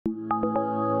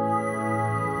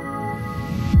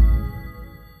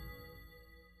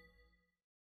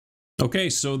Okay,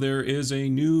 so there is a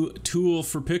new tool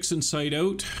for PixInsight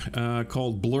out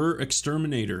called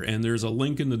BlurXterminator, and there's a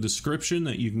link in the description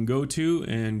that you can go to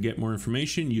and get more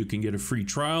information. You can get a free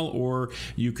trial, or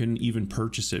you can even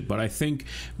purchase it. But I think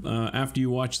after you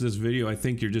watch this video, I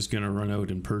think you're just going to run out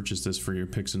and purchase this for your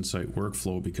PixInsight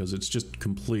workflow, because it's just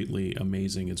completely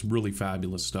amazing. It's really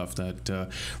fabulous stuff that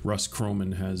Russ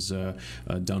Croman has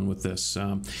done with this,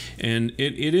 and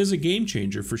it is a game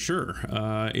changer for sure.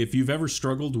 If you've ever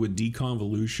struggled with deconvolution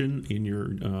in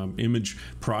your image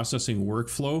processing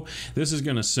workflow, this is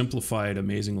going to simplify it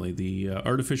amazingly. The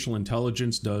artificial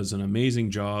intelligence does an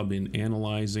amazing job in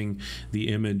analyzing the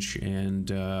image and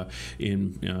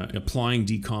in applying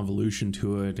deconvolution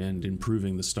to it and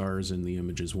improving the stars in the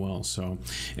image as well. So,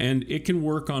 and it can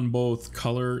work on both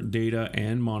color data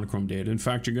and monochrome data. In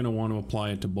fact, you're going to want to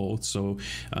apply it to both. So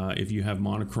if you have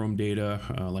monochrome data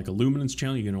like a luminance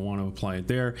channel, you're going to want to apply it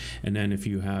there. And then if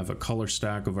you have a color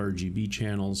stack of RGB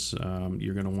channels,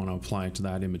 you're going to want to apply it to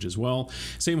that image as well.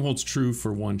 Same holds true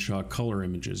for one-shot color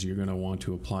images. You're going to want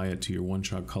to apply it to your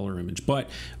one-shot color image. But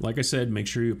like I said, make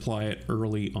sure you apply it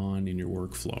early on in your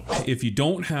workflow. If you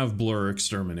don't have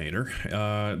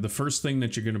BlurXterminator, the first thing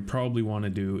that you're going to probably want to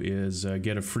do is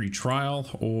get a free trial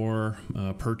or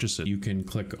purchase it. You can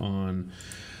click on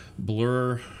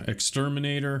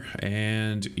BlurXterminator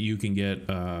and you can get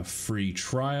a free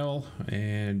trial,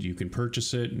 and you can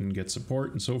purchase it and get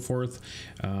support and so forth.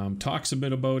 Talks a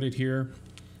bit about it here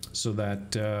so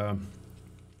that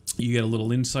you get a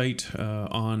little insight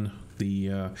on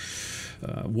the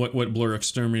what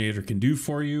BlurXterminator can do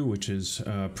for you, which is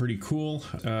pretty cool.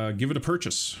 Give it a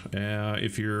purchase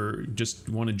if you're just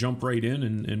want to jump right in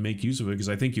and make use of it, because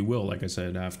I think you will, like I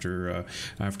said, after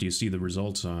you see the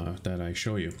results that I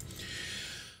show you.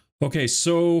 Okay,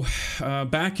 so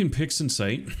back in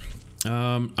PixInsight,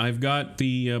 I've got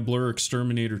the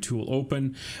BlurXterminator tool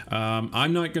open.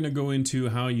 I'm not going to go into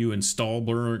how you install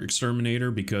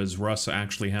BlurXterminator, because Russ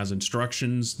actually has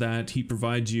instructions that he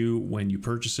provides you when you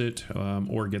purchase it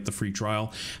or get the free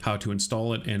trial, how to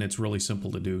install it, and it's really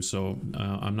simple to do. So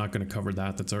I'm not going to cover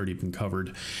that. That's already been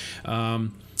covered.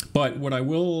 But what I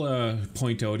will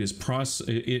point out is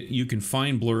you can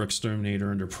find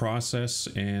BlurXterminator under Process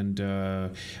and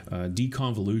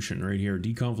Deconvolution right here.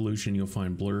 Deconvolution, you'll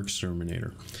find BlurXterminator.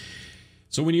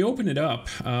 So when you open it up,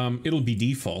 it'll be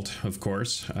default, of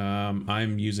course.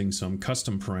 I'm using some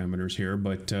custom parameters here,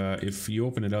 but if you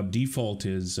open it up, default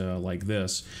is like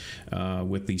this,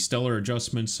 with the stellar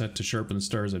adjustment set to sharpen the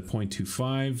stars at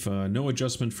 0.25, no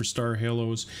adjustment for star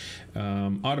halos,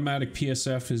 automatic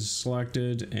PSF is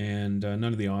selected, and none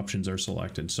of the options are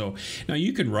selected. So now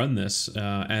you can run this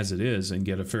as it is and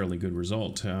get a fairly good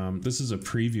result. This is a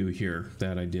preview here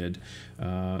that I did.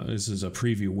 This is a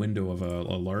preview window of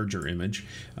a larger image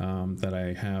that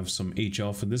I have some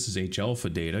H-alpha. This is H-alpha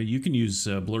data. You can use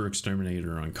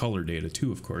BlurXterminator on color data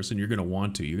too, of course, and you're going to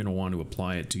want to. You're going to want to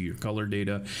apply it to your color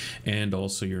data and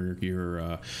also your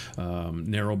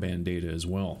narrowband data as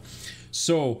well.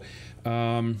 So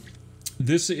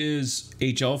this is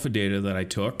H-alpha data that I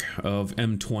took of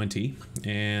M20,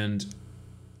 and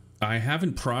I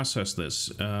haven't processed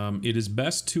this. It is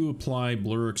best to apply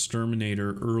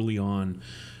BlurXterminator early on,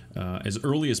 as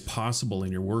early as possible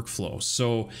in your workflow.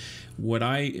 So what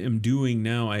I am doing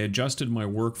now, I adjusted my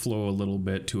workflow a little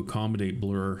bit to accommodate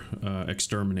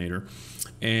BlurXterminator,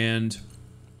 and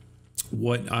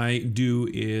what I do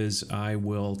is I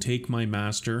will take my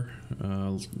master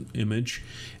image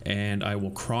and I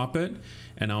will crop it,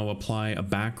 and I'll apply a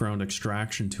background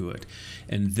extraction to it,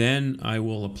 and then I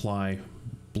will apply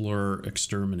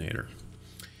BlurXterminator.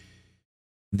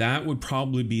 That would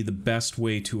probably be the best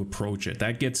way to approach it.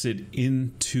 That gets it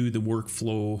into the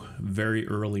workflow very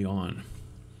early on.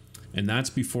 And that's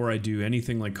before I do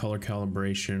anything like color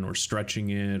calibration or stretching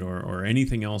it or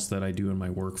anything else that I do in my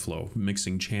workflow,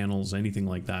 mixing channels, anything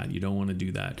like that. You don't want to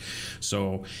do that.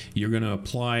 So you're going to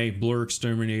apply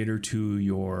BlurXterminator to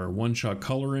your one-shot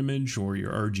color image or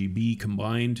your RGB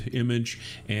combined image,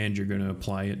 and you're going to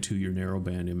apply it to your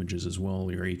narrowband images as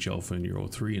well, your H-alpha and your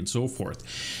O3 and so forth.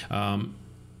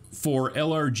 For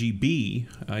LRGB,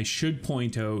 I should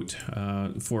point out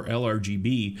for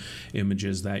LRGB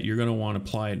images that you're going to want to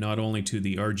apply it not only to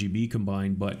the RGB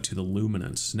combined, but to the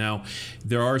luminance. Now,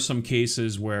 there are some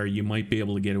cases where you might be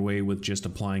able to get away with just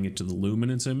applying it to the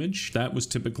luminance image. That was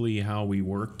typically how we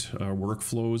worked our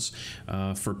workflows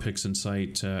for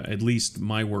PixInsight. At least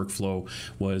my workflow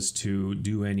was to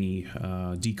do any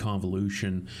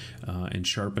deconvolution and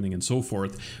sharpening and so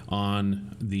forth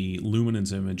on the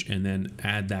luminance image, and then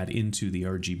add that that into the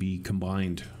RGB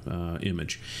combined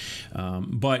image.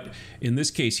 But in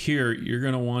this case here, you're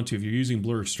going to want to, if you're using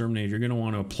BlurXterminator, you're going to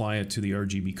want to apply it to the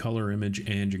RGB color image,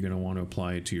 and you're going to want to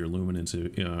apply it to your luminance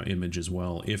image as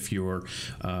well if you're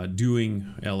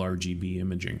doing LRGB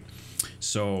imaging.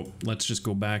 So let's just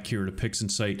go back here to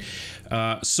PixInsight.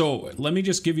 So let me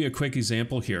just give you a quick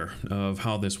example here of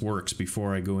how this works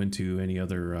before I go into any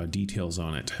other details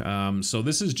on it. So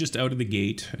this is just out of the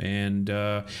gate, and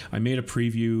I made a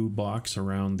preview box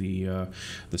around the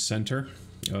center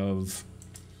of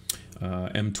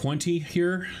M20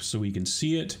 here so we can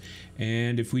see it.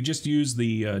 And if we just use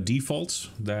the defaults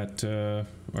that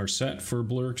are set for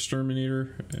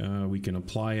BlurXterminator, we can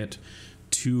apply it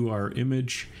to our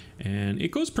image, and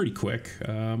it goes pretty quick.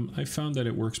 I found that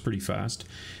it works pretty fast,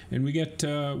 and we get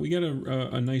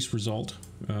a nice result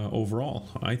overall,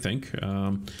 I think.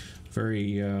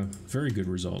 Very good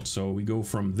result. So we go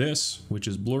from this, which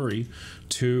is blurry,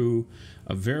 to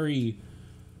a very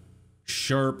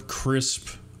sharp,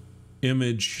 crisp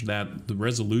image that the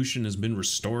resolution has been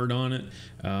restored on it.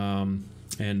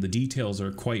 And the details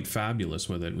are quite fabulous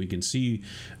with it. We can see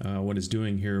what it's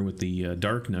doing here with the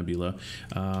dark nebula.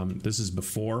 This is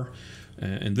before,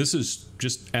 and this is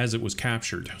just as it was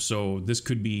captured. So this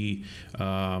could be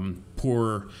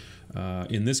poor.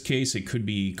 In this case, it could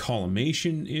be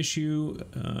collimation issue,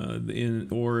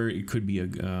 or it could be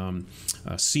a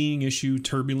seeing issue,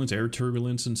 turbulence, air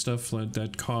turbulence and stuff like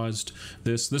that caused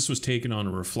this. This was taken on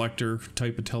a reflector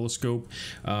type of telescope.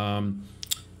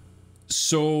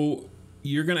 So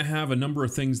you're going to have a number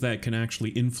of things that can actually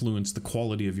influence the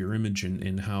quality of your image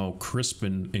and how crisp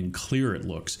and clear it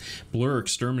looks.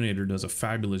 BlurXterminator does a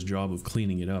fabulous job of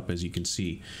cleaning it up, as you can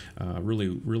see.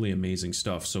 Really amazing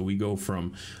stuff. So we go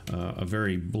from a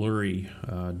very blurry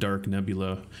dark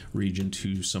nebula region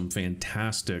to some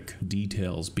fantastic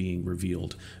details being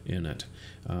revealed in it.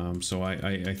 So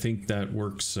I think that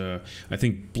works. I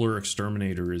think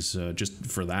BlurXterminator is just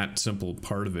for that simple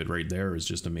part of it right there is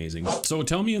just amazing. So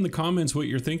tell me in the comments what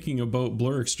you're thinking about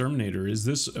BlurXterminator. Is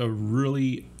this a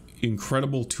really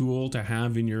incredible tool to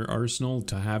have in your arsenal,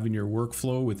 to have in your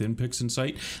workflow within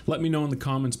PixInsight? Let me know in the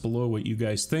comments below what you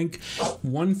guys think.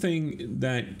 One thing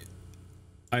that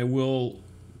I will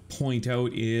point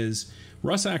out is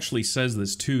Russ actually says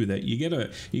this too, that you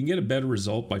can get a better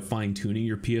result by fine-tuning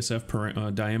your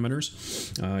PSF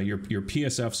diameters. Your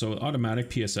PSF, so automatic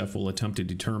PSF will attempt to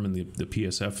determine the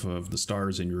PSF of the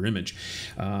stars in your image.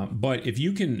 But if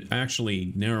you can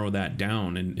actually narrow that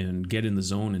down and get in the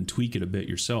zone and tweak it a bit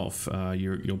yourself,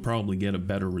 you'll probably get a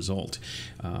better result.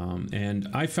 And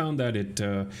I found that it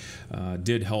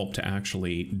did help to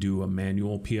actually do a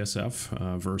manual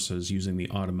PSF versus using the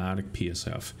automatic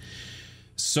PSF.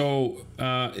 So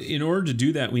in order to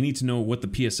do that, we need to know what the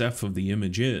PSF of the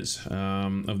image is,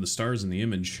 of the stars in the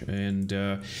image. And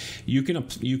you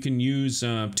can use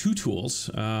two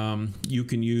tools. You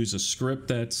can use a script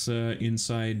that's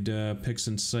inside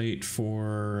PixInsight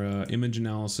for image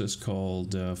analysis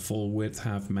called full width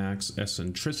half max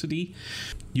eccentricity.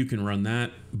 You can run that,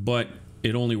 but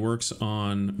it only works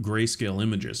on grayscale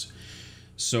images.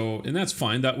 So, and that's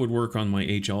fine. That would work on my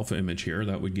H-alpha image here.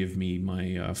 That would give me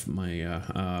my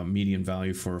median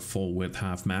value for a full width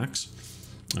half max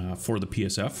for the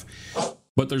PSF.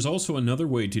 But there's also another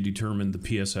way to determine the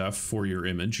PSF for your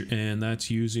image, and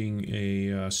that's using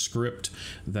a script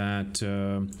that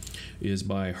is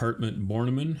by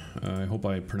Hartmut-Bornemann. I hope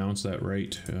I pronounced that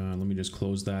right. Let me just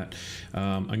close that.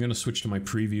 I'm going to switch to my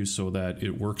preview so that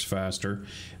it works faster.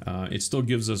 It still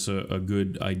gives us a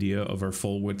good idea of our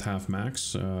full width half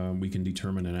max. We can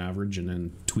determine an average and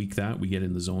then tweak that. We get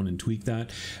in the zone and tweak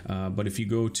that. But if you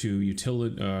go to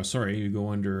you go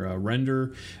under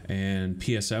render and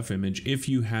PSF image, if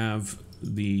you have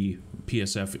the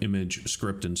PSF image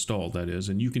script installed, that is,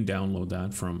 and you can download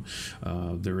that from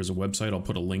there is a website. I'll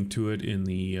put a link to it in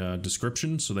the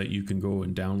description so that you can go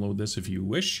and download this if you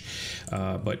wish.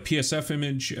 But PSF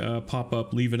image, pop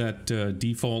up, leave it at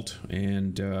default,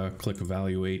 and click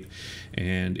evaluate,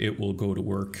 and it will go to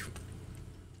work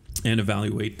and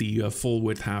evaluate the full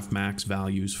width half max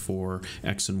values for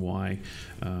X and Y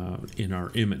in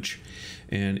our image.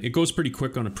 And it goes pretty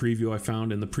quick on a preview, I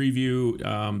found. In the preview,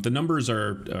 the numbers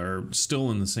are still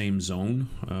in the same zone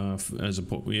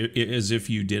as if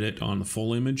you did it on the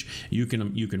full image. You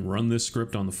can run this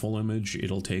script on the full image.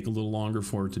 It'll take a little longer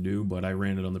for it to do, but I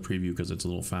ran it on the preview because it's a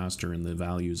little faster, and the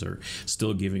values are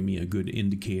still giving me a good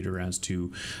indicator as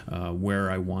to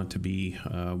where I want to be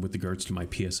with regards to my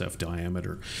PSF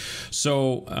diameter.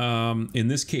 So in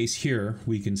this case here,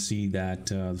 we can see that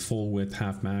the full width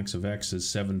half max of X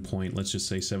is let's just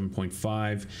say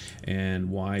 7.5, and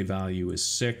Y value is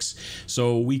 6.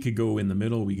 So we could go in the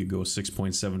middle. We could go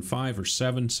 6.75 or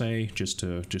 7, say, just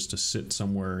to sit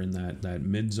somewhere in that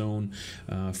mid zone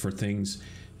for things.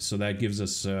 So that gives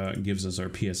us our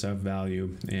PSF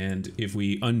value. And if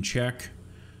we uncheck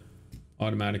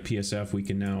automatic PSF, we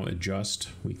can now adjust.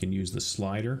 We can use the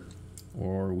slider,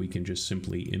 or we can just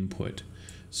simply input.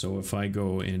 So if I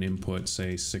go and input,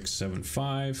 say,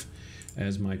 675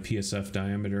 as my PSF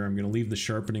diameter, I'm going to leave the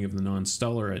sharpening of the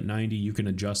non-stellar at 90. You can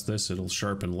adjust this. It'll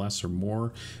sharpen less or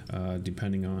more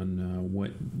depending on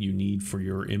what you need for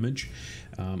your image.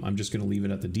 I'm just going to leave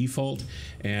it at the default,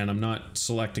 and I'm not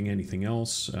selecting anything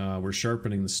else. We're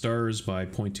sharpening the stars by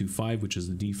 0.25, which is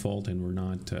the default, and we're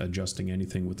not adjusting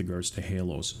anything with regards to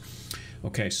halos.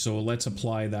 Okay, so let's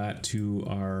apply that to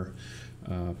our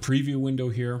preview window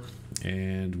here,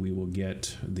 and we will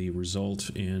get the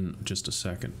result in just a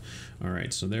second. All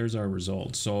right, so there's our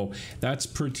result. So that's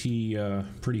pretty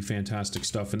fantastic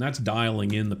stuff, and that's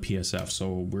dialing in the PSF.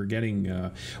 So we're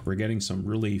getting some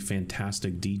really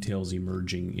fantastic details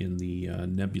emerging in the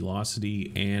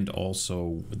nebulosity, and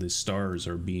also the stars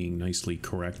are being nicely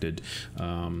corrected.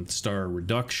 Star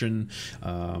reduction,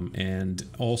 and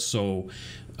also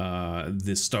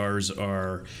the stars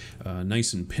are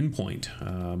nice and pinpoint,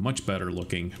 much better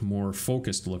looking, more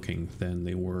focused looking than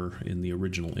they were in the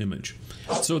original image.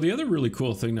 So the other really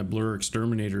cool thing that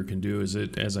BlurXterminator can do is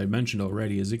as I mentioned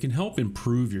already, is it can help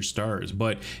improve your stars,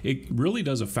 but it really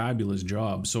does a fabulous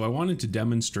job. So I wanted to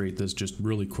demonstrate this just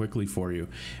really quickly for you.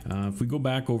 If we go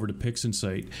back over to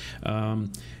PixInsight,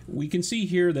 we can see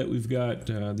here that we've got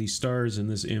these stars in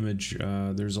this image.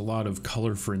 There's a lot of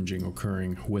color fringing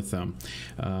occurring with them.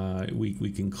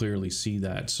 We can clearly see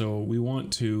that. So we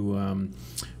want to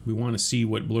see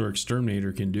what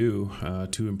BlurXterminator can do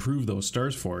to improve those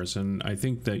stars for us, and I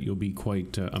think that you'll be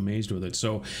quite amazed with it.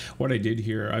 So what I did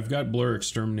here, I've got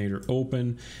BlurXterminator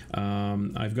open.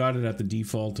 I've got it at the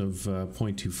default of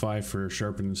 0.25 for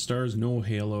sharpening the stars, no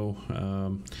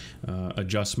halo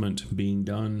adjustment being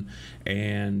done,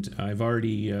 and I've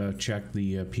already checked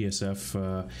the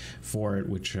PSF for it,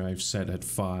 which I've set at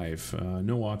 5.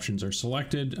 No options are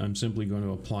selected. I'm simply going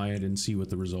to apply it and see what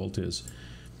the result is.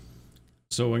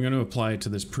 So I'm going to apply it to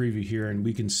this preview here, and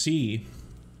we can see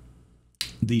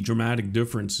the dramatic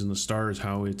difference in the stars,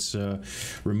 how it's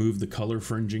removed the color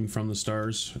fringing from the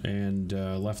stars and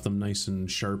left them nice and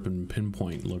sharp and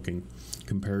pinpoint looking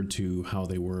compared to how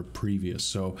they were previous.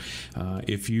 So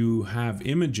if you have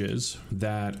images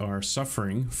that are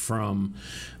suffering from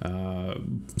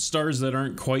stars that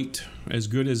aren't quite as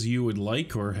good as you would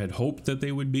like or had hoped that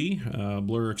they would be,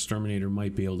 BlurXterminator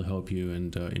might be able to help you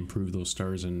and improve those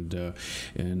stars and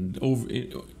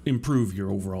improve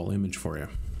your overall image for you.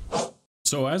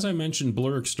 So as I mentioned,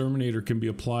 BlurXterminator can be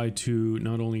applied to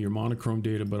not only your monochrome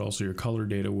data, but also your color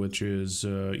data, which is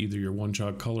either your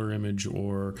one-shot color image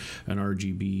or an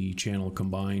RGB channel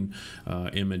combine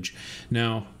image.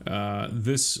 Now,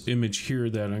 this image here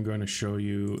that I'm going to show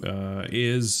you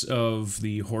is of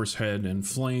the Horsehead and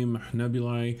Flame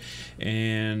nebulae,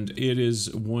 and it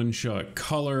is one-shot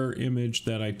color image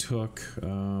that I took,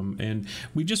 and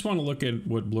we just want to look at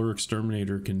what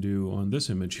BlurXterminator can do on this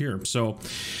image here. So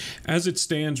as it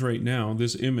stands right now,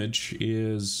 this image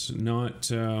is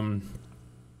not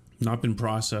been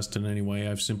processed in any way.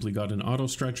 I've simply got an auto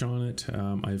stretch on it.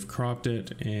 I've cropped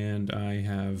it, and I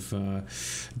have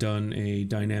done a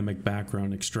dynamic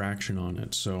background extraction on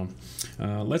it. So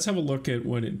let's have a look at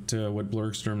what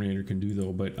BlurXterminator can do,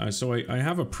 though. But so I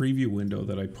have a preview window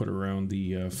that I put around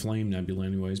the Flame Nebula,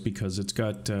 anyways, because it's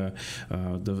got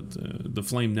the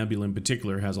Flame Nebula in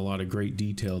particular has a lot of great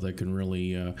detail that can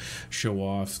really show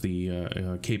off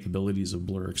the capabilities of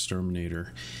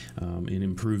BlurXterminator in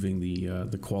improving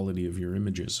the quality of your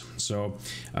images. So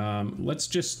let's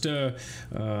just have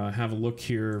a look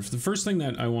here. The first thing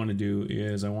that I want to do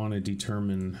is I want to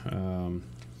determine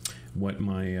what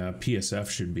my PSF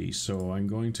should be. So I'm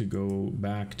going to go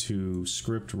back to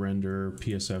script render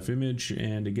PSF image,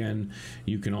 and again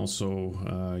you can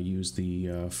also use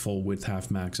the full width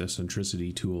half max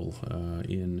eccentricity tool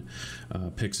in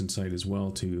PixInsight as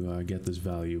well to get this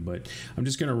value. But I'm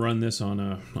just going to run this on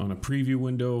a preview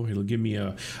window. It'll give me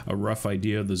a rough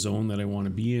idea of the zone that I want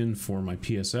to be in for my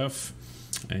PSF,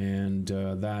 and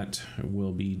that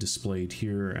will be displayed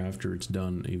here after it's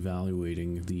done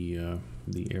evaluating the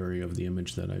area of the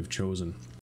image that I've chosen.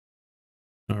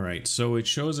 Alright, so it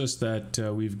shows us that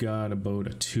we've got about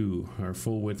a 2. Our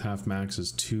full width half max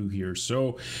is 2 here.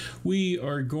 So we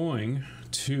are going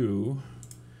to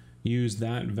use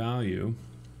that value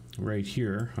right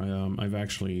here, I've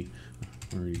actually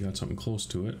already got something close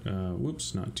to it.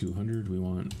 Whoops, not 200. We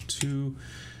want 2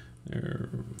 there.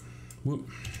 Whoop,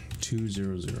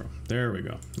 200. There we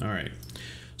go. All right.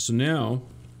 So now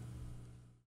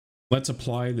let's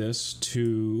apply this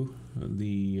to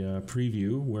the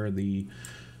preview where the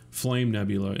Flame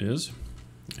Nebula is,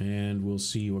 and we'll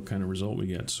see what kind of result we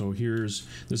get. So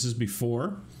this is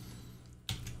before,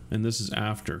 and this is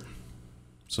after.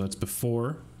 So that's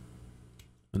before,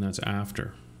 and that's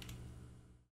after.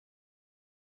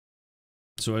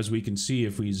 So as we can see,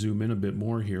 if we zoom in a bit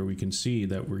more here, we can see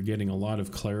that we're getting a lot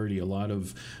of clarity, a lot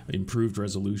of improved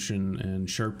resolution and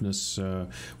sharpness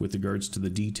with regards to the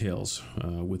details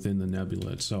within the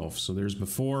nebula itself. So there's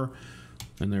before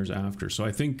and there's after. So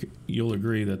I think you'll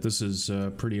agree that this is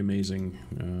a pretty amazing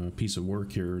piece of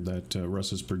work here that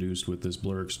Russ has produced with this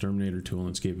BlurXterminator tool and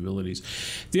its capabilities.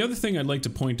 The other thing I'd like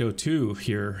to point out too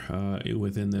here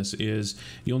within this is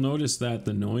you'll notice that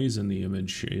the noise in the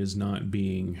image is not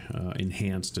being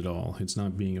enhanced at all. It's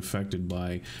not being affected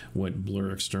by what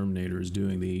BlurXterminator is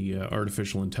doing. The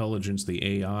artificial intelligence,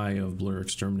 the AI of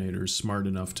BlurXterminator is smart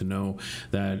enough to know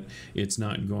that it's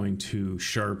not going to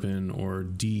sharpen or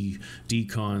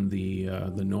decon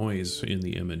the noise in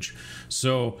the image.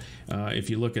 So if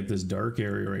you look at this dark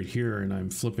area right here, and I'm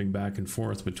flipping back and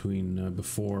forth between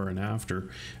before and after,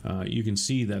 you can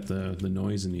see that the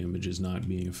noise in the image is not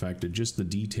being affected. Just the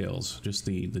details, just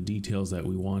the details that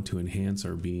we want to enhance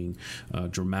are being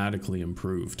dramatically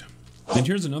improved. And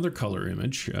here's another color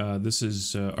image. This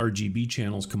is RGB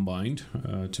channels combined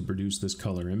to produce this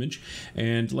color image.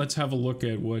 And let's have a look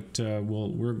at what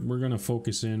we're going to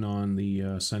focus in on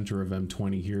the center of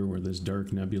M20 here, where this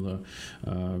dark nebula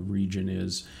region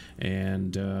is.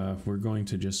 And we're going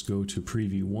to just go to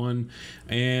preview 1.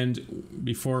 And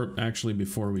before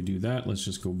we do that, let's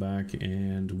just go back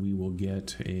and we will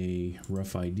get a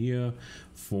rough idea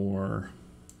for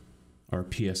our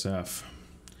PSF.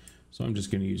 So I'm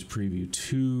just going to use preview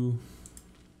 2,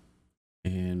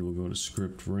 and we'll go to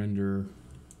script render,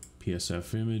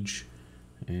 PSF image,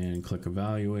 and click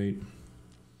evaluate,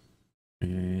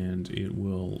 and it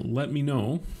will let me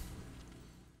know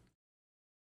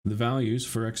the values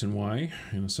for X and Y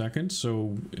in a second.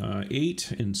 So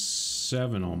 8 and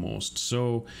 7 almost.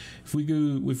 So if we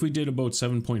did about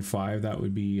 7.5, that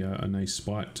would be a nice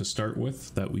spot to start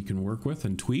with that we can work with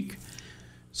and tweak.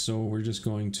 So we're just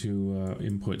going to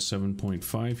input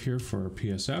 7.5 here for our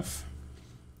PSF.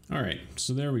 All right,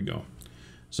 so there we go.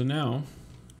 So now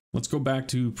let's go back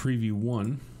to preview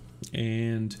 1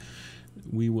 and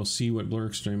we will see what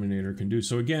BlurXterminator can do.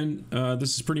 So again,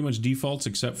 this is pretty much defaults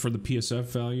except for the PSF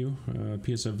value.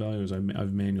 PSF values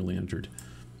I've manually entered.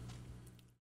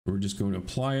 We're just going to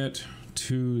apply it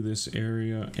to this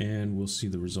area and we'll see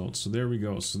the results. So there we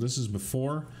go. So this is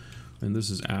before and this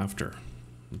is after.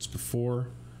 It's before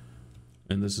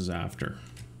and this is after.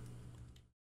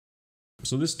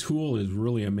 So this tool is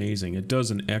really amazing. It does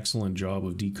an excellent job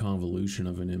of deconvolution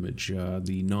of an image,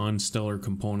 the non-stellar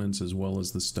components as well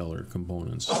as the stellar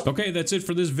components. Okay, that's it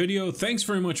for this video. Thanks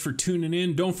very much for tuning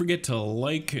in. Don't forget to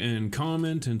like and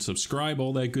comment and subscribe,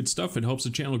 all that good stuff. It helps the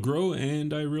channel grow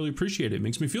and I really appreciate it. It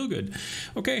makes me feel good.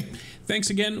 Okay, thanks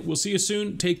again. We'll see you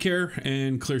soon. Take care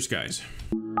and clear skies.